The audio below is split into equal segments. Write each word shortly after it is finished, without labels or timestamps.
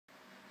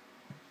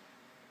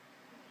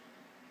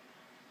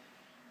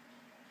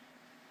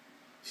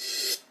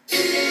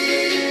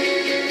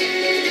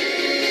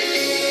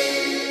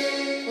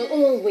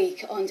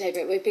on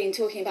DayBreak we've been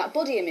talking about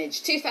body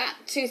image. Too fat,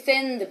 too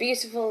thin, the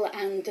beautiful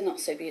and the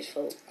not so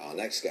beautiful. Our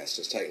next guest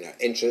has taken her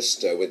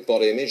interest with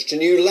body image to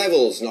new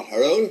levels, not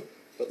her own,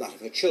 but that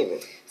of her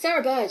children.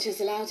 Sarah Burge has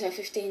allowed her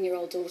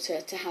 15-year-old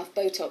daughter to have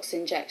Botox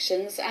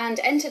injections and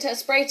entered her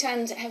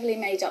spray-tanned, heavily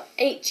made-up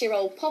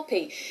 8-year-old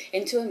Poppy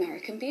into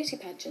American beauty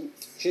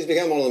pageants. She's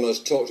become one of the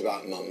most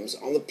talked-about mums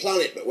on the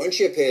planet, but when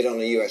she appeared on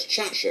a US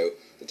chat show,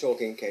 the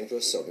talking came to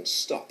a sudden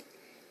stop.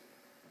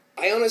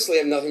 I honestly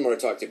have nothing more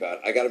to talk to you about.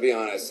 I gotta be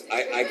honest.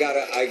 I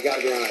gotta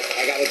be honest.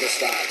 I gotta just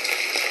stop.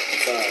 I'm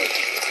sorry.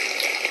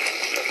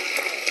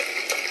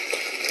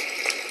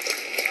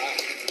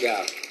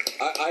 Yeah.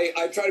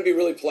 I try to be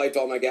really polite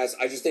to all my guests.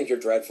 I just think you're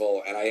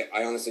dreadful, and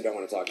I honestly don't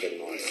want to talk to you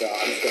anymore. So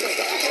I'm just gonna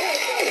stop.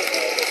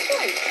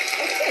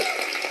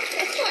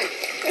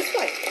 That's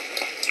fine.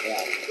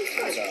 Yeah.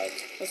 I'm sorry.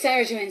 Well,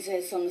 Sarah joins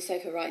us on the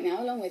sofa right now,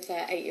 along with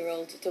her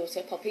 8-year-old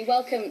daughter, Poppy.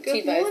 Welcome to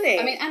you both. Good morning.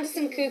 I mean,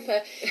 Anderson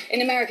Cooper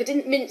in America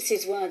didn't mince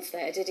his words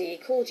there, did he? He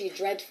called you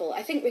dreadful.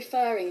 I think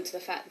referring to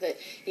the fact that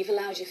you've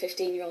allowed your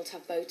 15-year-old to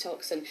have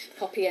Botox and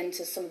Poppy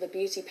enters some of the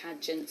beauty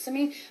pageants. I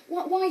mean,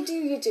 why do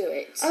you do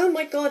it? Oh,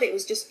 my God, it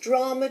was just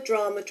drama,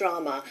 drama,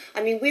 drama.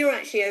 I mean, we were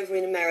actually over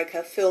in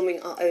America filming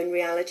our own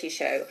reality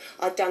show.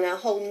 I'd done a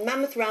whole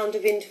mammoth round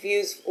of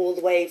interviews all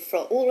the way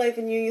from all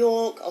over New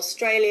York,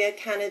 Australia,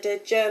 Canada,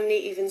 Germany,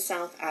 even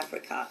South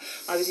Africa.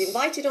 I was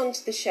invited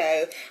onto the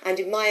show, and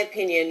in my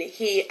opinion,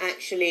 he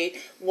actually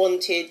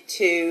wanted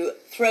to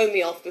throw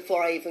me off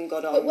before I even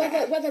got on.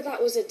 But whether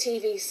that was a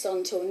TV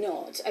stunt or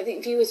not, I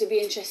think viewers would be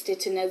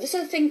interested to know the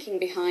sort of thinking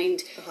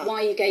behind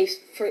why you gave,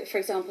 for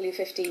example, your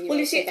 15-year-old. Well,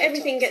 you see,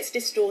 everything gets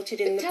distorted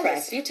in the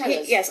press. You tell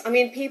us. Yes, I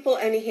mean, people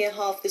only hear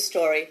half the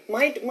story.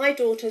 My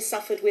daughter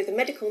suffered with a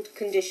medical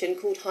condition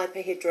called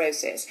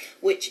hyperhidrosis,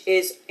 which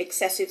is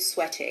excessive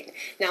sweating.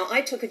 Now,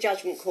 I took a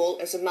judgment call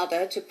as a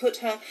mother to put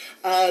her,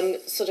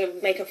 sort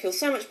of make her feel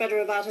so much better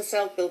about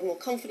herself, build more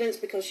confidence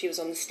because she was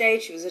on the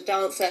stage, she was a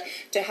dancer,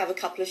 to have a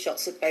couple of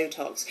shots of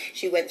Botox.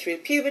 She went through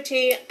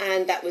puberty,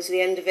 and that was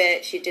the end of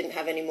it. She didn't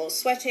have any more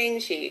sweating.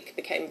 She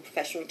became a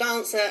professional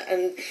dancer,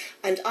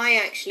 and I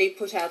actually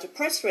put out a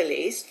press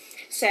release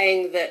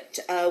saying that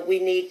we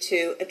need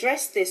to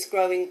address this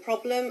growing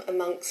problem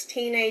amongst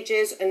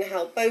teenagers and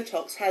how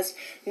Botox has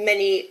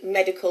many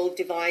medical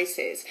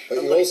devices.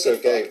 But you also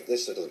gave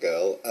this little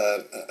girl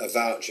a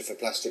voucher for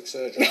plastic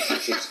surgery.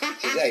 She's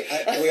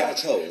 8. We are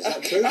told. Is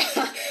that true?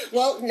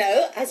 Well,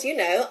 no. As you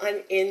know,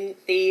 I'm in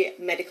the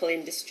medical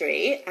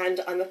industry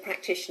and I'm a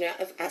practitioner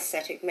of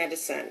aesthetic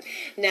medicine.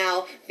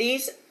 Now,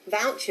 these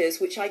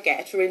vouchers which I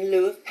get are in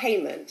lieu of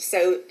payment,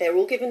 so they're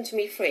all given to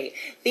me free.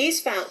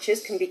 These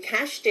vouchers can be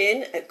cashed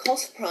in at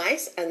cost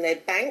price and they're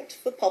banked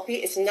for Poppy.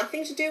 It's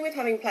nothing to do with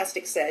having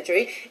plastic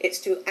surgery. It's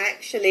to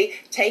actually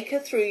take her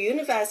through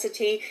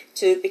university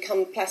to become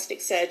a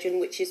plastic surgeon,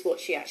 which is what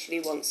she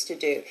actually wants to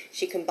do.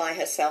 She can buy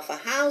herself a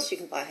house, she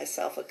can buy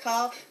herself a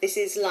car. This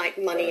is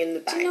like money in the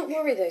bank. Do you not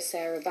worry though,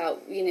 Sarah,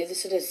 about, you know, the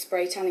sort of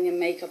spray tanning and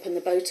makeup and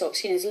the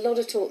Botox? You know, there's a lot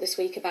of talk this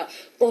week about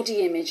body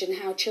image and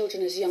how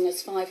children as young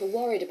as 5 are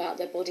worried about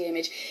their body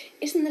image.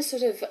 Isn't there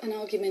sort of an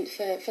argument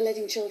for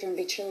letting children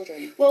be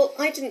children? Well,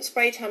 I didn't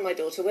spray tan my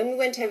daughter. When we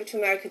went over to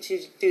America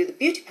to do the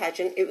beauty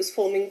pageant, it was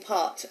forming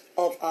part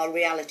of our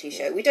reality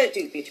show. We don't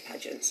do beauty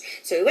pageants.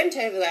 So we went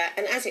over there,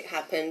 and as it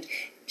happened,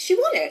 she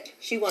won it.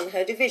 She won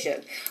her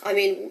division. I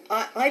mean,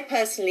 I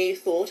personally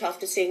thought,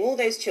 after seeing all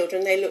those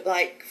children, they looked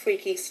like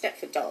freaky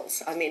Stepford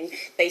dolls. I mean,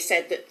 they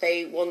said that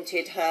they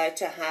wanted her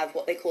to have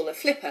what they call a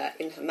flipper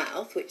in her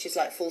mouth, which is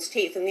like false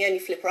teeth, and the only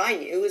flipper I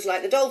knew was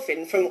like the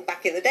dolphin from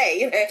back in the day,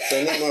 you know.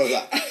 So no more of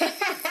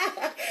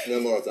that. No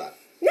more of that.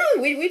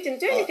 No, we didn't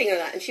do anything like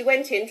that. And she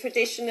went in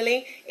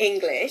traditionally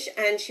English,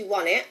 and she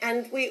won it.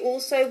 And we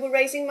also were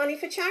raising money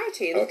for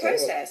charity in the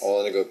process. Well,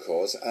 all in a good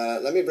cause.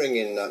 Let me bring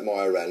in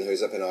Moira Wren,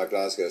 who's up in our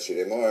Glasgow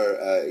studio.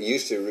 Moira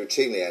used to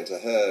routinely enter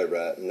her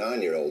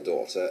 9-year-old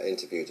daughter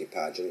into beauty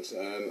pageants.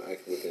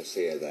 We can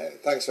see her there.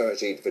 Thanks very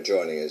much, Ed, for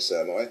joining us,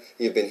 Moira.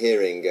 You've been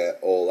hearing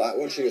all that.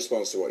 What's your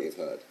response to what you've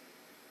heard?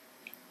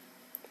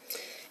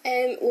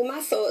 Well,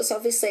 my thoughts,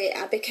 obviously,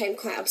 I became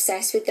quite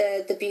obsessed with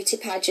the beauty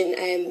pageant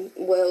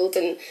world,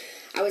 and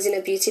I was in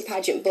a beauty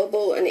pageant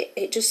bubble, and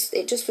it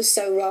just was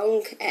so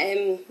wrong.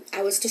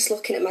 I was just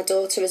looking at my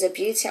daughter as a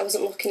beauty. I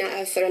wasn't looking at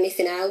her for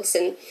anything else,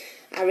 and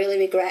I really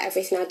regret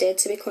everything I did,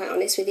 to be quite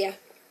honest with you.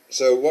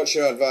 So what's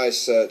your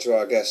advice to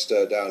our guest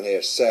down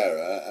here,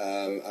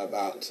 Sarah,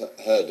 about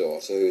her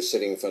daughter, who's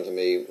sitting in front of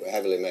me,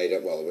 heavily made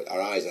up, well,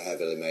 her eyes are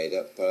heavily made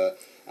up,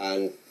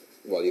 and,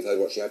 well, you've heard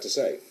what she had to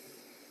say.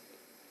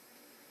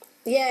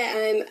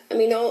 Yeah, I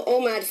mean,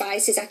 all my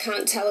advice is I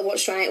can't tell her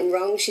what's right and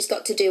wrong. She's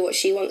got to do what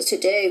she wants to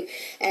do.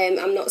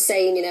 I'm not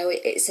saying, you know,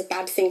 it's a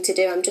bad thing to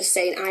do. I'm just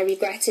saying I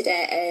regretted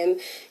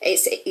it.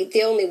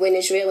 The only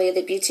winners really are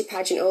the beauty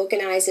pageant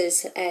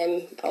organisers.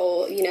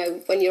 Or, you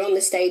know, when you're on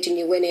the stage and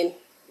you're winning,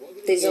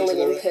 there's only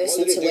one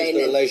person to win.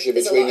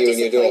 There's a lot of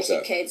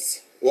disappointed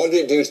kids. What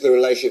did it do to the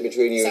relationship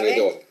between you and your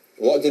daughter?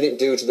 What did it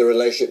do to the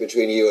relationship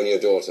between you and your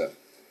daughter?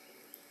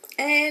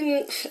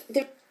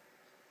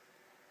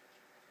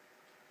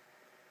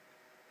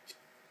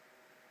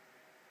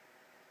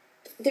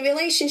 the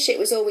relationship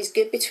was always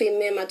good between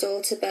me and my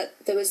daughter, but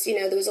there was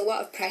a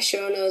lot of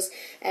pressure on us.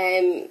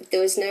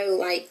 There's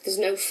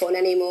no fun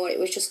anymore. It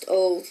was just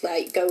all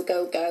like go,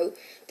 go, go.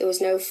 There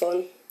was no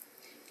fun.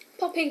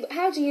 Poppy,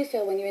 how do you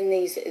feel when you're in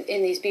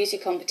these beauty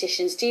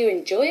competitions? Do you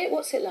enjoy it?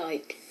 What's it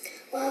like?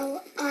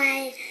 Well,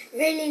 I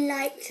really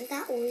liked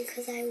that one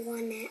because I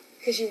won it.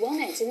 Because you won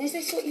it, and is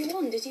this what you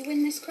won? Did you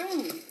win this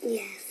crown?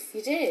 Yes.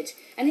 You did.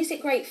 And is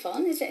it great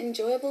fun? Is it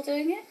enjoyable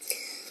doing it?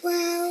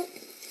 Well,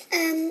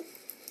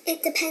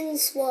 it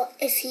depends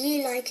if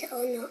you like it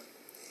or not.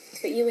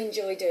 But you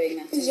enjoy doing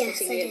that? And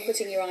Yes, I do.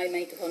 Putting your eye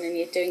makeup on and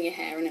you're doing your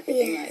hair and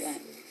everything like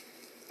that?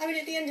 I mean,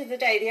 at the end of the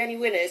day, the only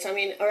winners,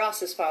 are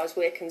us as far as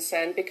we're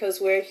concerned, because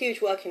we're a huge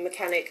working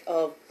mechanic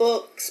of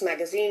books,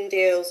 magazine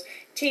deals,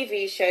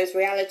 TV shows,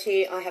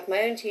 reality. I have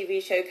my own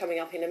TV show coming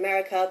up in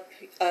America.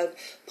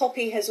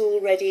 Poppy has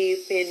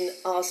already been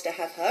asked to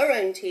have her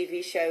own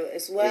TV show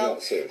as well. You're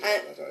not serious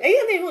about that,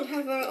 yeah, they want to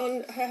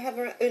have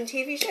her own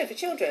TV show for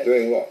children.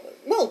 Doing what?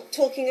 Well,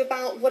 talking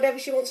about whatever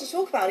she wants to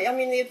talk about.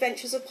 The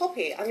adventures of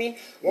Poppy. Why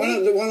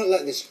not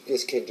let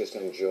this kid just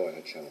enjoy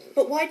her childhood?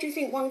 But why do you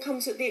think one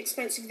comes at the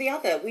expense of the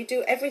other? We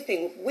do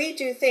everything. We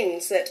do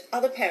things that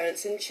other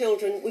parents and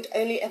children would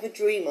only ever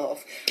dream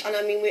of. And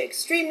we're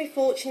extremely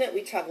fortunate.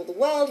 We travel the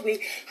world.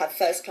 We have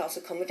first-class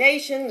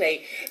accommodation.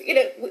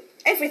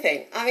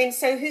 Everything.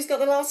 So who's got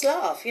the last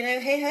laugh?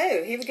 Hey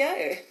ho, here we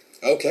go.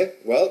 Okay,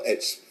 well,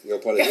 it's your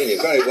point of view.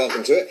 You're very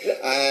welcome to it,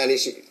 and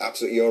it's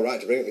absolutely your right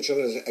to bring up your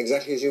children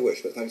exactly as you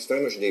wish. But thanks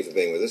very much indeed for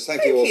being with us.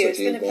 Thank you also It's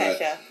to you, been a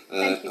pleasure.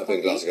 up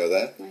in Glasgow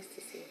there. Nice.